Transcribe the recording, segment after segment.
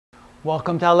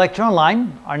Welcome to our lecture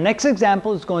online. Our next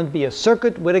example is going to be a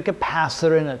circuit with a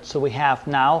capacitor in it. So we have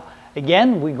now,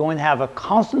 again, we're going to have a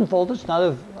constant voltage,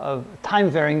 not a time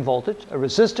varying voltage, a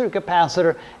resistor, a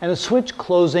capacitor, and a switch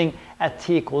closing at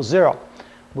t equals 0.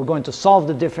 We're going to solve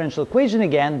the differential equation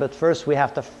again, but first we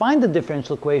have to find the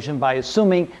differential equation by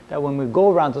assuming that when we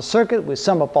go around the circuit, we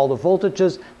sum up all the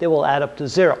voltages, they will add up to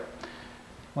 0.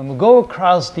 When we go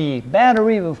across the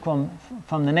battery from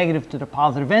the negative to the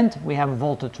positive end, we have a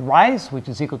voltage rise, which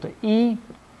is equal to E,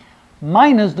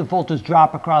 minus the voltage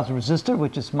drop across the resistor,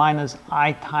 which is minus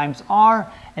I times R,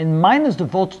 and minus the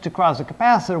voltage across the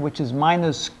capacitor, which is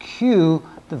minus Q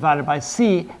divided by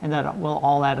C, and that will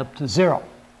all add up to 0.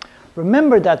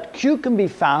 Remember that Q can be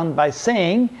found by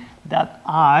saying that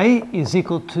I is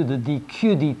equal to the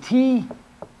dQ dt,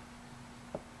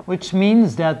 which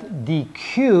means that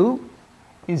dQ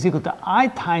is equal to I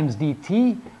times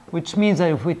dt, which means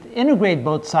that if we integrate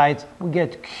both sides, we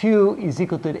get Q is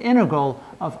equal to the integral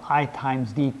of I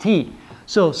times dt.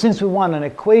 So since we want an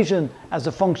equation as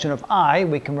a function of I,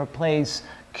 we can replace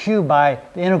Q by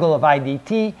the integral of I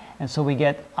dt, and so we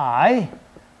get I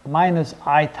minus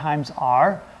I times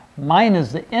R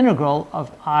minus the integral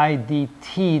of I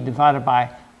dt divided by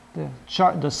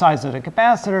the size of the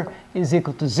capacitor is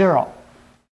equal to 0.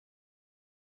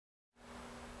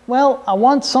 Well, I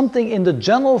want something in the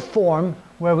general form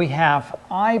where we have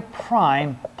I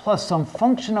prime plus some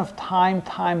function of time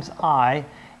times I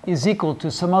is equal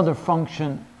to some other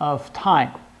function of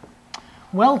time.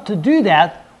 Well, to do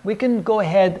that, we can go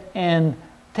ahead and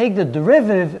take the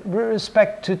derivative with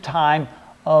respect to time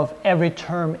of every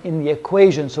term in the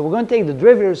equation. So we're going to take the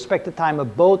derivative with respect to time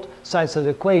of both sides of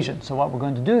the equation. So what we're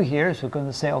going to do here is we're going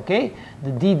to say, okay,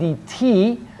 the d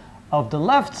dt of the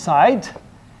left side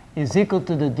is equal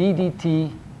to the d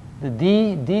dt, the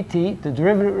d dt, the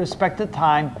derivative with respect to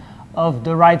time of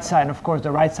the right side. Of course, the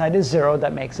right side is 0.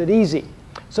 That makes it easy.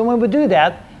 So when we do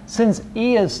that, since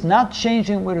E is not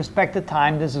changing with respect to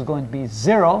time, this is going to be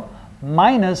 0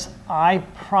 minus I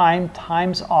prime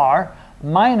times R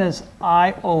minus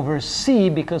I over C,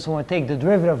 because when we take the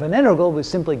derivative of an integral, we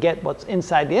simply get what's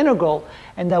inside the integral,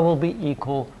 and that will be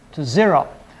equal to 0.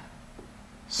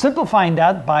 Simplifying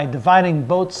that by dividing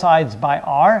both sides by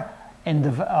R, and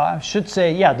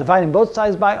dividing both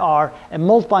sides by R and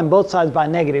multiplying both sides by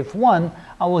 -1,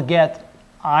 I will get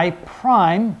I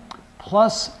prime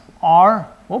plus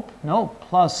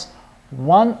plus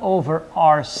 1 over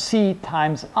RC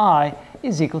times I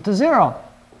is equal to 0.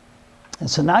 And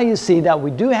so now you see that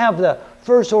we do have the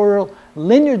first order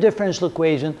linear differential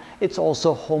equation. It's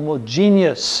also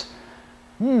homogeneous.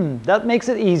 That makes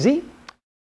it easy.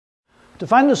 To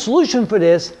find the solution for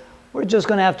this, we're just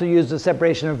going to have to use the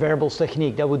separation of variables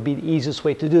technique. That would be the easiest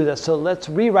way to do that. So let's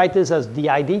rewrite this as di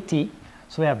dt.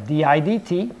 So we have di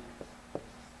dt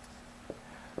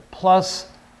plus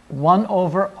 1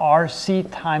 over RC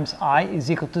times I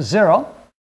is equal to 0.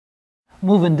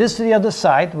 Moving this to the other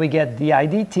side, we get di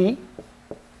dt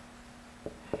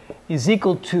is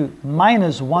equal to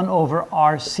minus 1 over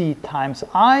RC times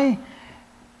I.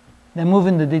 Then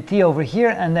moving the dt over here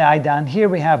and the I down here,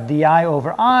 we have di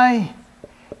over I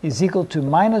is equal to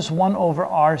minus 1 over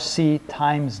RC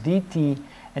times dt.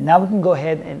 And now we can go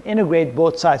ahead and integrate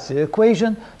both sides of the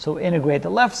equation. So we integrate the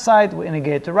left side, we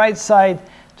integrate the right side.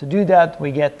 To do that,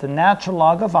 we get the natural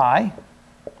log of I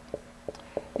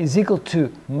is equal to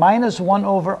minus 1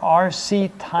 over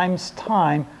RC times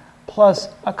time plus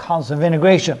a constant of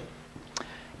integration.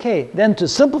 Okay, then to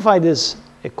simplify this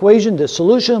equation, the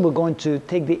solution, we're going to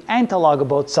take the antilog of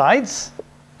both sides.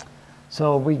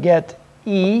 So we get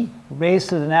E raised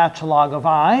to the natural log of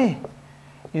I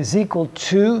is equal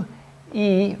to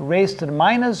E raised to the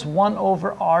minus 1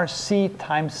 over RC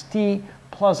times t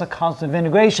plus a constant of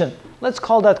integration. Let's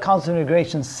call that constant of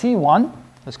integration C1.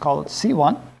 Let's call it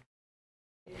C1.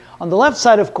 On the left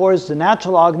side, of course, the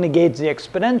natural log negates the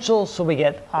exponential, so we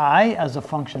get I as a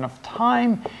function of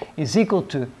time is equal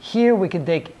to, here we can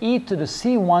take e to the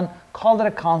c1, call it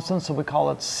a constant, so we call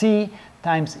it c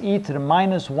times e to the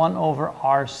minus 1 over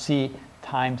rc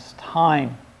times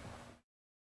time.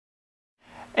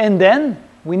 And then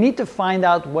we need to find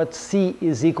out what c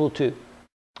is equal to.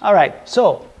 All right,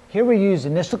 so here we use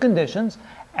initial conditions.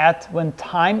 When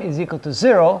time is equal to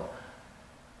 0,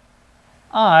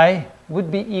 I would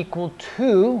be equal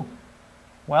to,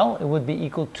 well, it would be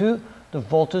equal to the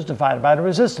voltage divided by the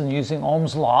resistance using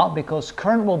Ohm's law, because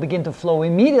current will begin to flow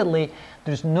immediately.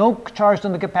 There's no charge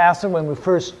on the capacitor when we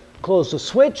first close the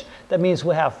switch. That means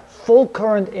we have full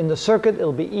current in the circuit.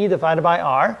 It'll be E divided by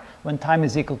R when time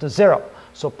is equal to 0.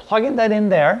 So plugging that in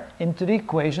there into the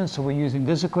equation, so we're using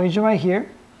this equation right here.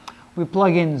 We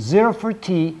plug in 0 for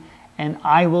t, and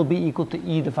I will be equal to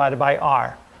E divided by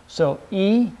R. So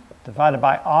E divided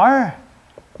by R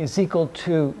is equal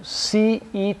to C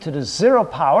e to the 0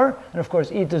 power, and of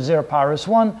course e to the 0 power is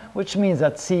 1, which means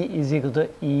that C is equal to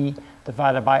E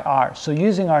divided by R. So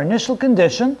using our initial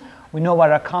condition, we know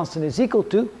what our constant is equal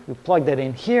to. We plug that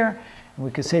in here, and we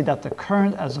can say that the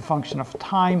current as a function of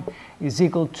time is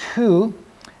equal to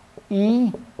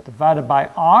E divided by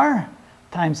R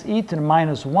times e to the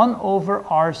minus 1 over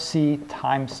RC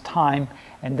times time,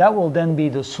 and that will then be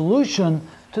the solution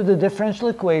to the differential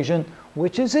equation,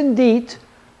 which is indeed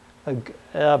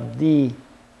the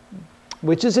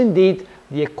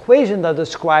equation that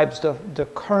describes the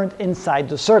current inside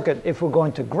the circuit. If we're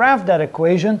going to graph that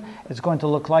equation, it's going to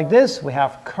look like this. We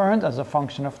have current as a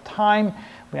function of time.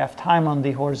 We have time on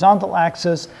the horizontal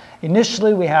axis.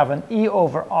 Initially, we have an E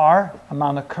over R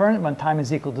amount of current when time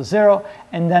is equal to 0,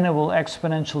 and then it will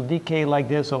exponential decay like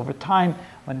this over time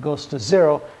when it goes to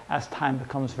 0 as time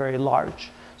becomes very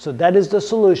large. So that is the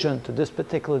solution to this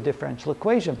particular differential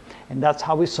equation, and that's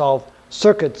how we solve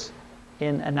circuits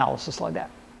in analysis like that.